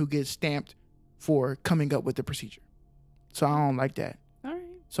person who gets stamped for coming up with the procedure. So I don't like that. All right.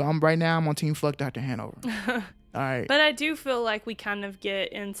 So I'm on team fuck Dr. Hanover. All right. But I do feel like we kind of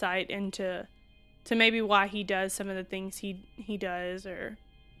get insight into maybe why he does some of the things he does, or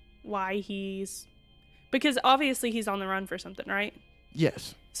why because obviously he's on the run for something, right?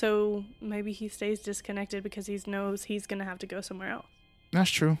 Yes. So maybe he stays disconnected because he knows he's going to have to go somewhere else. That's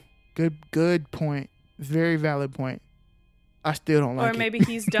true. Good point. Very valid point. I still don't like it. Or maybe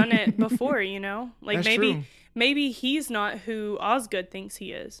he's done it before, you know? Like That's true. Maybe he's not who Osgood thinks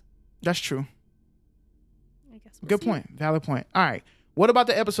he is. That's true. I guess Good point. Valid point. All right. What about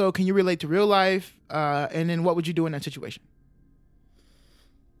the episode? Can you relate to real life? And then what would you do in that situation?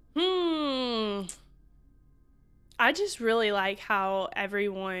 I just really like how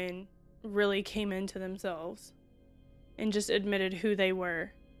everyone really came into themselves and just admitted who they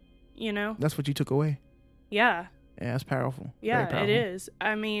were, you know? That's what you took away. Yeah. Yeah, that's powerful. Yeah, it is.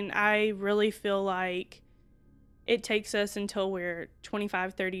 I mean, I really feel like it takes us until we're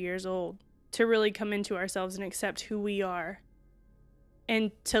 25, 30 years old to really come into ourselves and accept who we are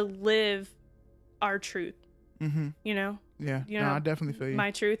and to live our truth, you know? Yeah, I definitely feel you. My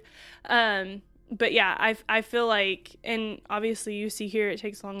truth. But yeah, I feel like, and obviously you see here, it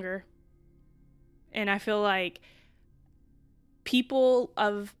takes longer. And I feel like people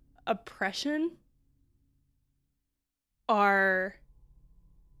of oppression it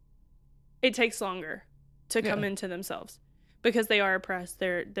takes longer to come into themselves because they are oppressed.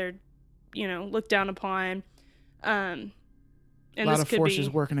 They're looked down upon. And a lot of forces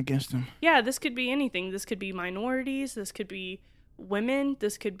working against them. Yeah, this could be anything. This could be minorities. This could be women.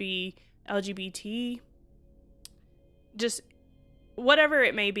 This could be LGBT, just whatever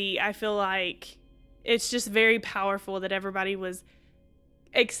it may be. I feel like it's just very powerful that everybody was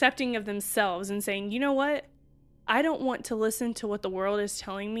accepting of themselves and saying, you know what? I don't want to listen to what the world is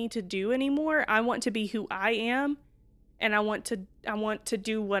telling me to do anymore. I want to be who I am, and I want to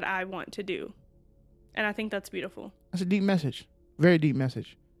do what I want to do. And I think that's beautiful. That's a deep message. Very deep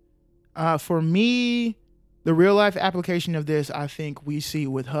message. For me, the real life application of this, I think we see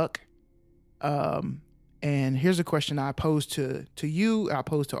with Huck. And here's a question I pose to you. I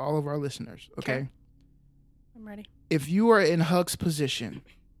pose to all of our listeners. Okay. I'm ready. If you are in Huck's position,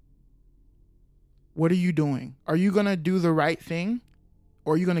 what are you doing? Are you going to do the right thing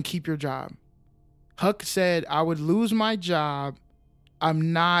or are you going to keep your job? Huck said, I would lose my job.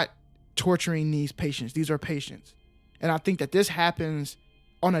 I'm not torturing these patients. These are patients. And I think that this happens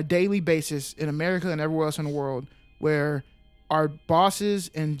on a daily basis in America and everywhere else in the world, where our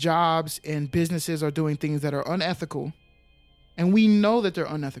bosses and jobs and businesses are doing things that are unethical. And we know that they're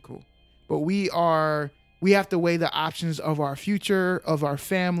unethical, but we have to weigh the options of our future, of our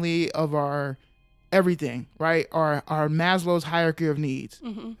family, of our everything, right? Our Maslow's hierarchy of needs.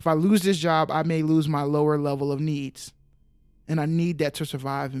 Mm-hmm. If I lose this job, I may lose my lower level of needs. And I need that to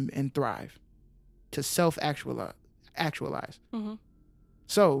survive and thrive, to self-actualize. Mm-hmm.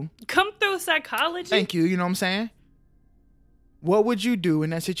 So. Come through psychology. Thank you. You know what I'm saying? What would you do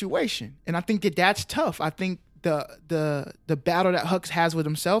in that situation? And I think that that's tough. I think the battle that Hux has with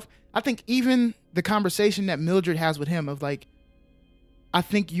himself, I think even the conversation that Mildred has with him of like, I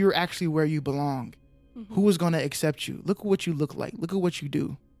think you're actually where you belong. Mm-hmm. Who is going to accept you? Look at what you look like. Look at what you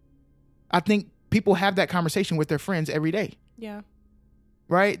do. I think people have that conversation with their friends every day. Yeah.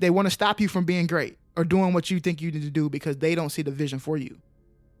 Right? They want to stop you from being great or doing what you think you need to do because they don't see the vision for you.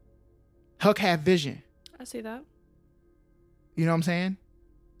 Huck had vision. I see that. You know what I'm saying?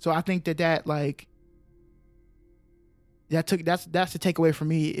 So I think that like, that's the takeaway for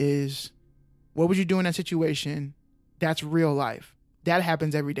me is, what would you do in that situation? That's real life. That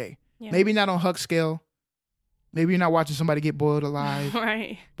happens every day. Yeah. Maybe not on Huck's scale. Maybe you're not watching somebody get boiled alive.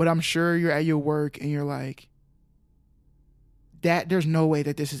 Right. But I'm sure you're at your work and you're like, there's no way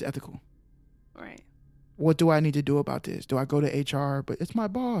that this is ethical. Right. What do I need to do about this? Do I go to HR? But it's my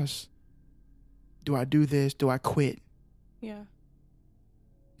boss. Do I do this? Do I quit? Yeah.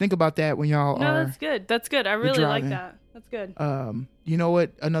 Think about that when y'all No, that's good. That's good. I really like that. That's good. You know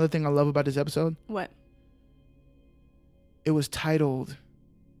what? Another thing I love about this episode? What? It was titled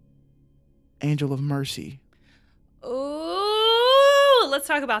Angel of Mercy. Ooh, let's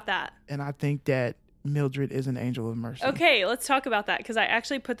talk about that. And I think that Mildred is an angel of mercy. Okay, let's talk about that because I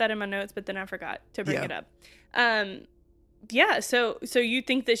actually put that in my notes, but then I forgot to bring it up. Yeah, so you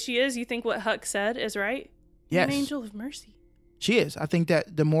think that she is? You think what Huck said is right? Yes. An angel of mercy. She is. I think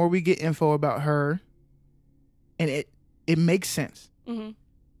that the more we get info about her, and it makes sense. Mm-hmm.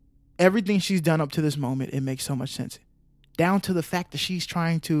 Everything she's done up to this moment, it makes so much sense. Down to the fact that she's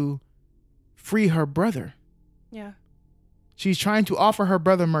trying to free her brother. Yeah. She's trying to offer her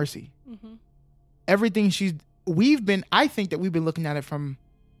brother mercy. Mm-hmm. Everything I think that we've been looking at it from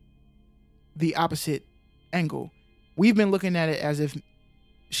the opposite angle. We've been looking at it as if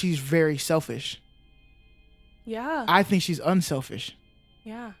she's very selfish. Yeah. I think she's unselfish.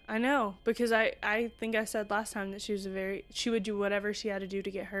 Yeah, I know. Because I think I said last time that she would do whatever she had to do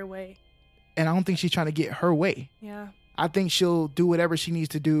to get her way. And I don't think she's trying to get her way. Yeah. I think she'll do whatever she needs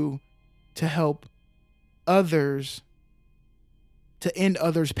to do to help others, to end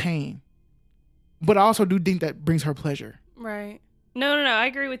others' pain. But I also do think that brings her pleasure. Right. No, I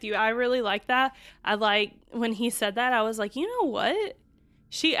agree with you. I really like that. I like when he said that, I was like, you know what?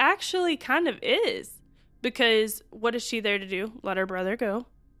 She actually kind of is. Because what is she there to do? Let her brother go.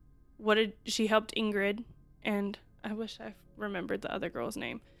 She helped Ingrid, and I wish I remembered the other girl's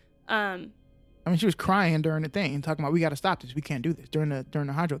name. I mean, she was crying during the thing and talking about, we got to stop this. We can't do this during the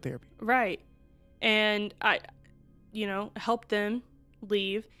hydrotherapy. Right. And I helped them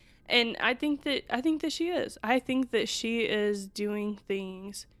leave. And I think that she is. I think that she is doing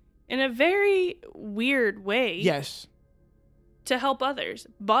things in a very weird way. Yes. To help others.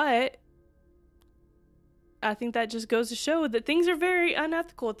 But I think that just goes to show that things are very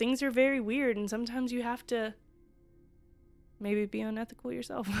unethical. Things are very weird. And sometimes you have to maybe be unethical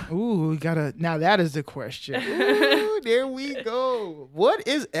yourself. Ooh, now that is the question. Ooh, there we go. What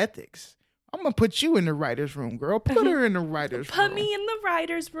is ethics? I'm going to put you in the writer's room, girl. Put her in the writer's room. Put me in the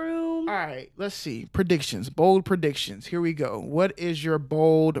writer's room. All right, let's see. Predictions, bold predictions. Here we go. What is your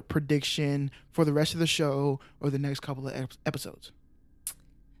bold prediction for the rest of the show or the next couple of episodes?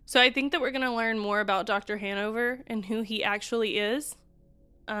 So I think that we're going to learn more about Dr. Hanover and who he actually is.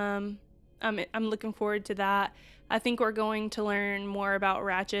 I'm looking forward to that. I think we're going to learn more about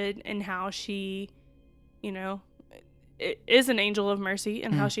Ratched and how she, is an angel of mercy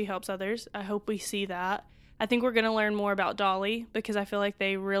and how she helps others. I hope we see that. I think we're going to learn more about Dolly because I feel like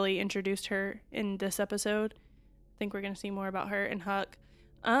they really introduced her in this episode. I think we're going to see more about her and Huck.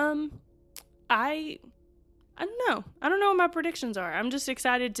 I don't know. I don't know what my predictions are. I'm just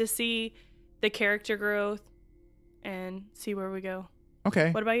excited to see the character growth and see where we go.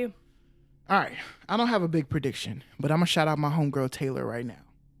 Okay. What about you? All right. I don't have a big prediction, but I'm going to shout out my homegirl Taylor right now.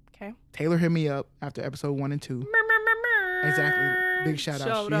 Okay. Taylor hit me up after episode 1 and 2. Exactly. Big shout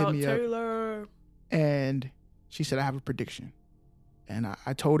out. She hit me up. Taylor. and she said, I have a prediction. And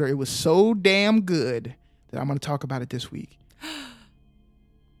I told her it was so damn good that I'm going to talk about it this week.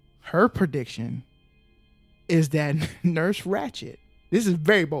 Her prediction is that Nurse Ratched, this is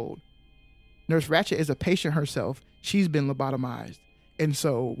very bold. Nurse Ratched is a patient herself. She's been lobotomized. And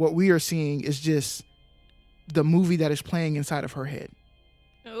so what we are seeing is just the movie that is playing inside of her head.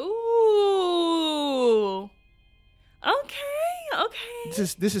 Ooh. Okay.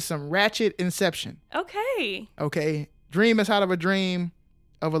 This is some Ratched inception. Okay. Dream inside of a dream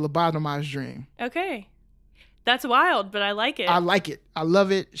of a lobotomized dream. Okay. That's wild, but I like it. I like it. I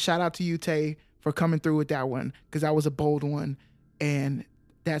love it. Shout out to you, Tay, for coming through with that one, because that was a bold one. And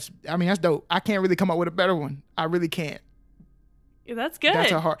that's dope. I can't really come up with a better one. I really can't. Yeah, that's good.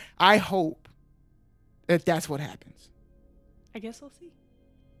 I hope that that's what happens. I guess we'll see.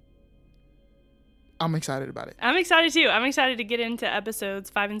 I'm excited about it. I'm excited too. I'm excited to get into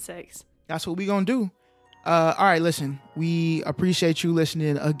episodes 5 and 6. That's what we gonna do. All right, listen. We appreciate you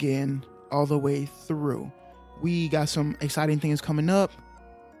listening again all the way through. We got some exciting things coming up.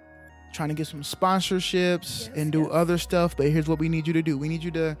 Trying to get some sponsorships and do other stuff. But here's what we need you to do. We need you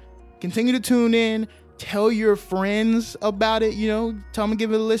to continue to tune in. Tell your friends about it. Tell them to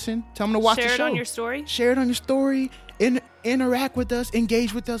give it a listen. Tell them to watch the show. Share it on your story. Share it on your story. Interact with us.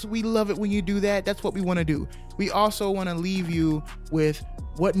 Engage with us. We love it when you do that. That's what we want to do. We also want to leave you with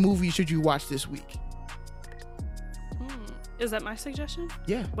what movie should you watch this week? Is that my suggestion?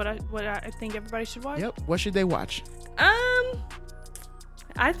 Yeah. What I think everybody should watch? Yep. What should they watch?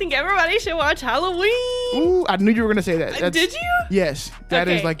 I think everybody should watch Halloween. Ooh, I knew you were going to say that. Did you? Yes. That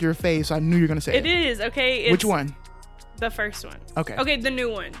is like your fave, so I knew you were going to say it. It is. Okay. Which one? The first one. Okay. Okay, the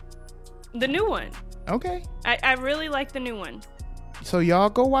new one. The new one. Okay. I really like the new one. So y'all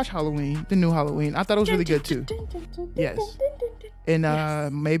go watch Halloween, the new Halloween. I thought it was really good too. Yes. And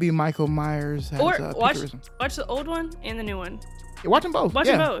maybe Michael Myers has watch the old one and the new one. Yeah, watch them both. Watch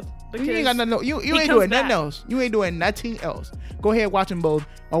them both. You ain't got nothing. You ain't doing nothing else. You ain't doing nothing else. Go ahead, watch them both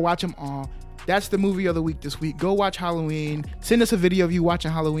or watch them all. That's the movie of the week this week. Go watch Halloween. Send us a video of you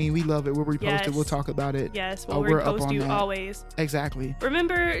watching Halloween. We love it. We'll repost it. We'll talk about it. Yes, we'll repost you always. Exactly.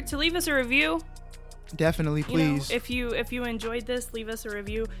 Remember to leave us a review. Definitely, please. If you enjoyed this, leave us a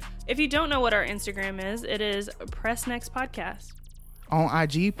review. If you don't know what our Instagram is, it is Press Next Podcast. On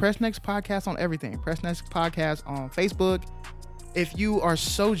IG, Press Next Podcast on everything. Press Next Podcast on Facebook. If you are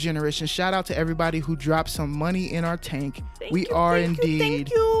so generous, and shout out to everybody who dropped some money in our tank. We are indeed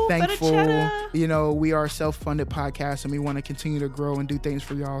thankful. We are a self-funded podcast and we want to continue to grow and do things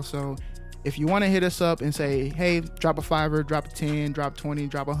for y'all. So if you want to hit us up and say, hey, drop a $5, drop a 10, drop 20,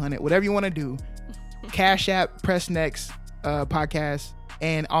 drop 100, whatever you want to do, Cash App, Press Next Podcast,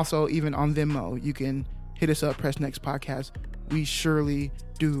 and also even on Venmo, you can hit us up, Press Next Podcast. We surely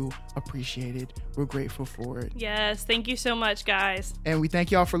do appreciate it. We're grateful for it. Yes, thank you so much, guys. And we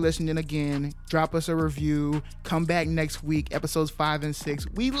thank y'all for listening again. Drop us a review. Come back next week, episodes 5 and 6.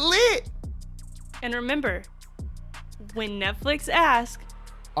 We lit! And remember, when Netflix asks,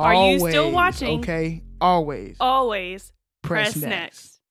 are you still watching? Okay, always press next.